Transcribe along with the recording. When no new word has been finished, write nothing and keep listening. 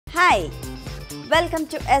Hi, welcome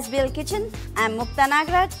to SBL Kitchen. I'm Mukta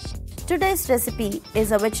Nagaraj. Today's recipe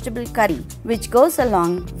is a vegetable curry which goes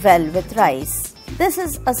along well with rice. This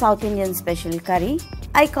is a South Indian special curry.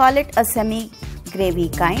 I call it a semi-gravy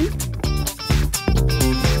kind.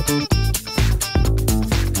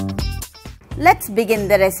 Let's begin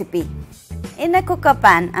the recipe. In a cooker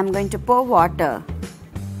pan, I'm going to pour water.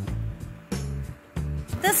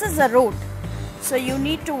 This is a root, so you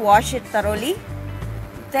need to wash it thoroughly.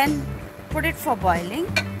 Then put it for boiling.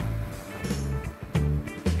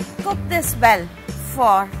 Cook this well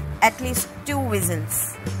for at least 2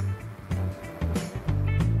 whistles.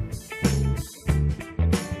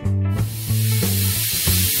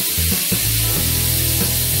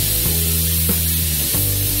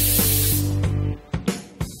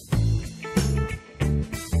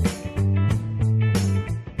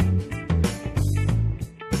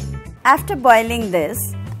 After boiling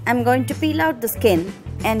this, I'm going to peel out the skin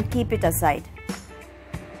and keep it aside.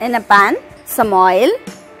 In a pan, some oil.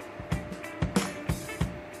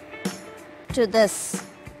 To this,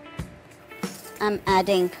 I'm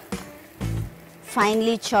adding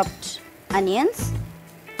finely chopped onions,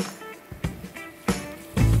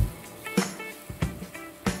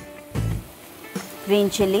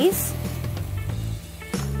 green chillies,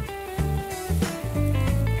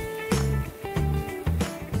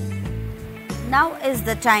 now is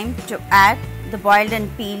the time to add the boiled and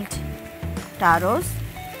peeled taros.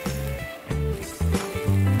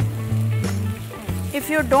 If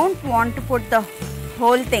you don't want to put the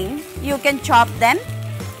whole thing, you can chop them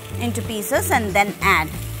into pieces and then add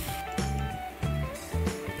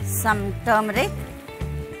some turmeric,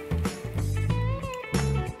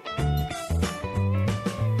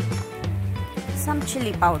 some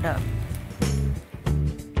chilli powder.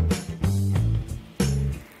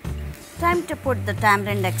 Time to put the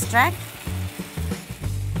tamarind extract,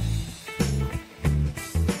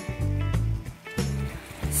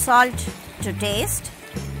 salt to taste,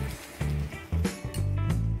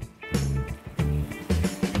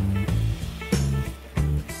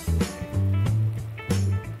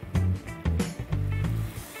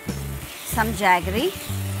 some jaggery,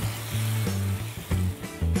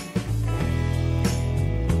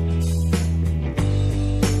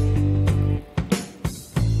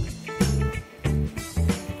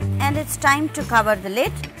 and it's time to cover the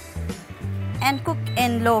lid and cook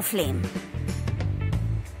in low flame.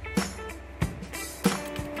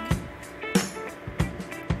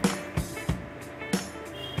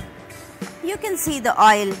 You can see the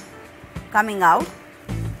oil coming out.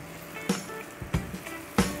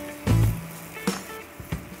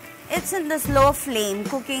 It's in this low flame,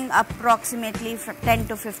 cooking approximately for 10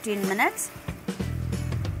 to 15 minutes.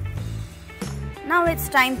 Now it's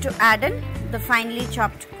time to add in the finely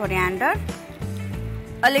chopped coriander,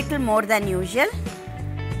 a little more than usual.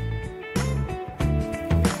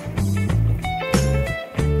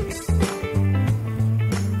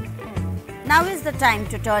 Now is the time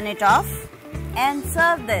to turn it off and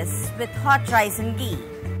serve this with hot rice and ghee.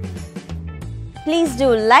 Please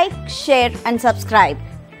do like, share and subscribe.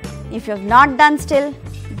 If you have not done still,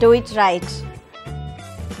 do it right.